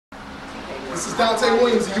This is Dante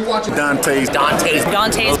Williams, and you're watching Dante's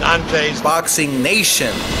Boxing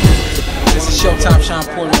Nation. This is Showtime, Shawn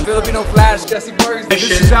Porters. Filipino Flash, Jesse Burgers.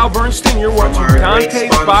 This is Al Bernstein. You're watching Dante's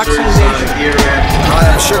Boxing Nation.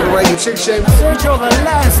 Hi, I'm Sugar Ray. Chick Shape. Sergio, the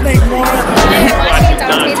last name,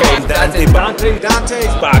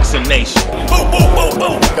 Dante's Boxing Nation. Boom, boom, boom,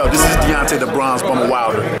 boom. Yo, this is Deontay the Bronze Bomber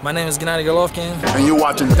Wilder. My name is Gennady Golovkin. And you're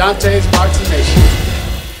watching Dante's Boxing Nation.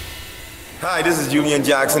 Hi, this is Julian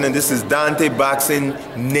Jackson, and this is Dante Boxing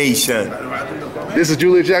Nation. This is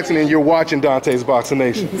Julia Jackson, and you're watching Dante's Boxing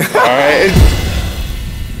Nation. All right.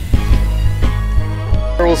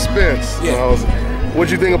 Errol Spence. Yeah. What'd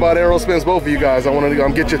you think about Errol Spence, both of you guys? I want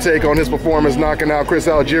to get your take on his performance knocking out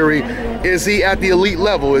Spence-Algieri. Is he at the elite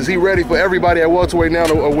level? Is he ready for everybody at welterweight now,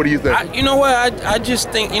 or what do you think? You know what? I just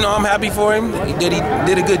think, I'm happy for him. He did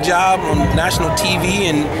a good job on national TV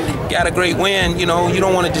and got a great win. You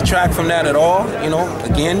don't want to detract from that at all.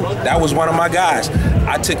 Again, that was one of my guys.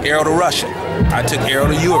 I took Errol to Russia. I took Errol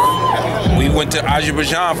to Europe. We went to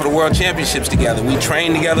Azerbaijan for the World Championships together. We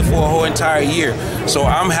trained together for a whole entire year. So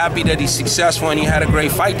I'm happy that he's successful and he had a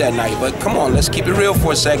great fight that night. But come on, let's keep it real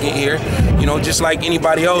for a second here. Just like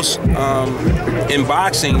anybody else in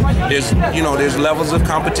boxing, there's levels of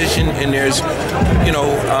competition, and there's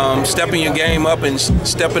stepping your game up and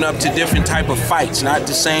stepping up to different type of fights, not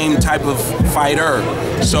the same type of fighter.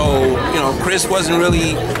 So Chris wasn't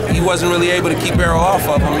really able to keep Errol off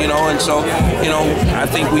of him, and so I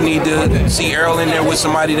think we need to see Errol in there with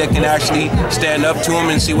somebody that can actually stand up to him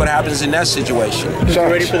and see what happens in that situation. Is he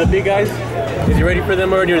ready for the big guys? Is he ready for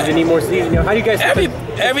them, or does he need more season? How do you guys?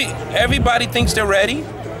 Everybody thinks they're ready,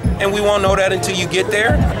 and we won't know that until you get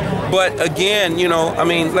there. But again, let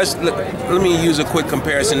me use a quick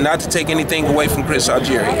comparison, not to take anything away from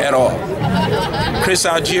Spence-Algieri at all.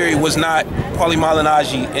 Spence-Algieri was not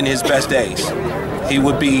Porter-Malignaggi in his best days. He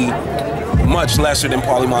would be much lesser than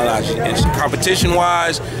Porter-Malignaggi. And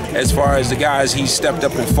competition-wise, as far as the guys he stepped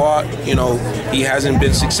up and fought, he hasn't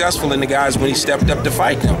been successful in the guys when he stepped up to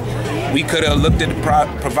fight them. We could have looked at the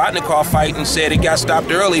Provodnikov fight and said it got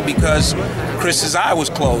stopped early because Chris's eye was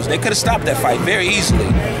closed. They could have stopped that fight very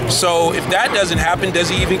easily. So if that doesn't happen, does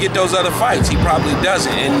he even get those other fights? He probably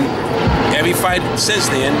doesn't. And every fight since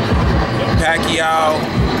then, Pacquiao,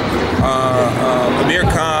 Amir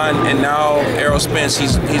Khan, and now Errol Spence,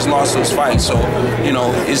 he's lost those fights. So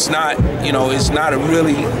it's not a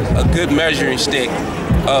really a good measuring stick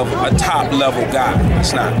of a top level guy.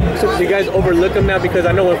 It's not. So do you guys overlook him now? Because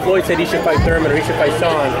I know when Floyd said he should fight Thurman or he should fight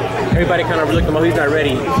Shawn, everybody kind of overlooked him. Oh, he's not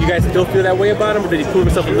ready. You guys still feel that way about him, or did he prove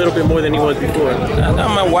himself a little bit more than he was before?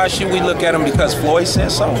 Why should we look at him because Floyd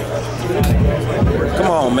said so?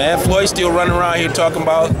 Come on, man. Floyd's still running around here talking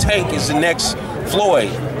about Tank is the next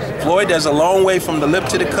Floyd. Floyd is a long way from the lip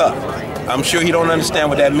to the cup. I'm sure he don't understand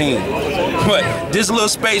what that means. But this little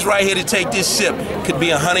space right here to take this sip could be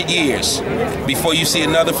 100 years before you see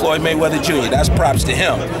another Floyd Mayweather Jr. That's props to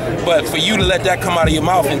him. But for you to let that come out of your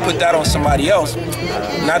mouth and put that on somebody else,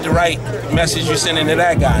 not the right message you're sending to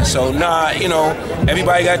that guy. So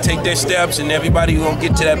everybody got to take their steps, and everybody will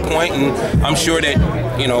get to that point. And I'm sure that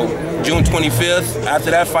June 25th, after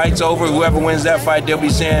that fight's over, whoever wins that fight, they'll be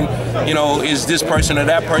saying, is this person or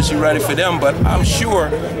that person ready for them? But I'm sure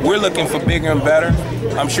we're looking for bigger and better.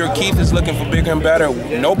 I'm sure Keith is looking for bigger and better.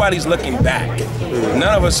 Nobody's looking back.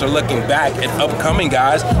 None of us are looking back at upcoming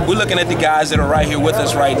guys. We're looking at the guys that are right here with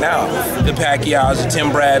us right now. The Pacquiaos, the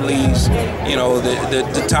Tim Bradleys,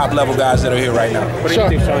 the top level guys that are here right now. What do you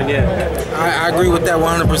think, Shawn? I agree with that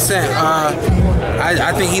 100%.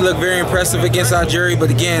 I think he looked very impressive against Algieri, but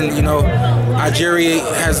again, Algieri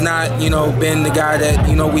has not, been the guy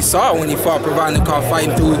that, we saw when he fought Provodnikov,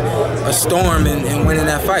 fighting through a storm and winning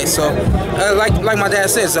that fight. So, like my dad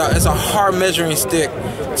said, it's a hard measuring stick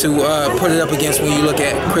to put it up against when you look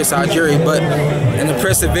at Spence-Algieri, but an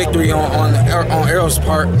impressive victory on Errol's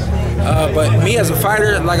part. But me as a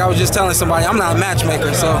fighter, like I was just telling somebody, I'm not a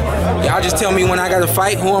matchmaker, so y'all just tell me when I got to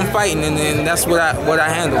fight, who I'm fighting, and then that's what I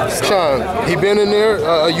handle. So. Shawn, he been in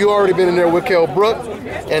there. You already been in there with Kell Brook,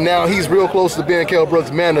 and now he's real close to being Kell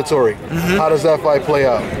Brook's mandatory. How does that fight play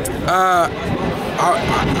out?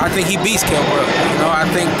 I think he beats Kell Brook. I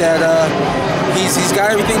think that he's got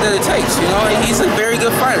everything that it takes. He's a very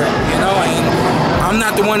good fighter. And I'm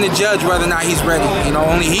not the one to judge whether or not he's ready.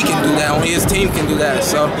 Only he can do that. Only his team can do that.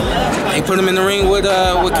 So they put him in the ring with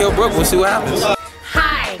Kell Brook. We'll see what happens.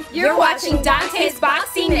 Hi, you're watching Dante's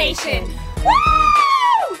Boxing Nation.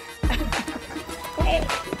 Woo!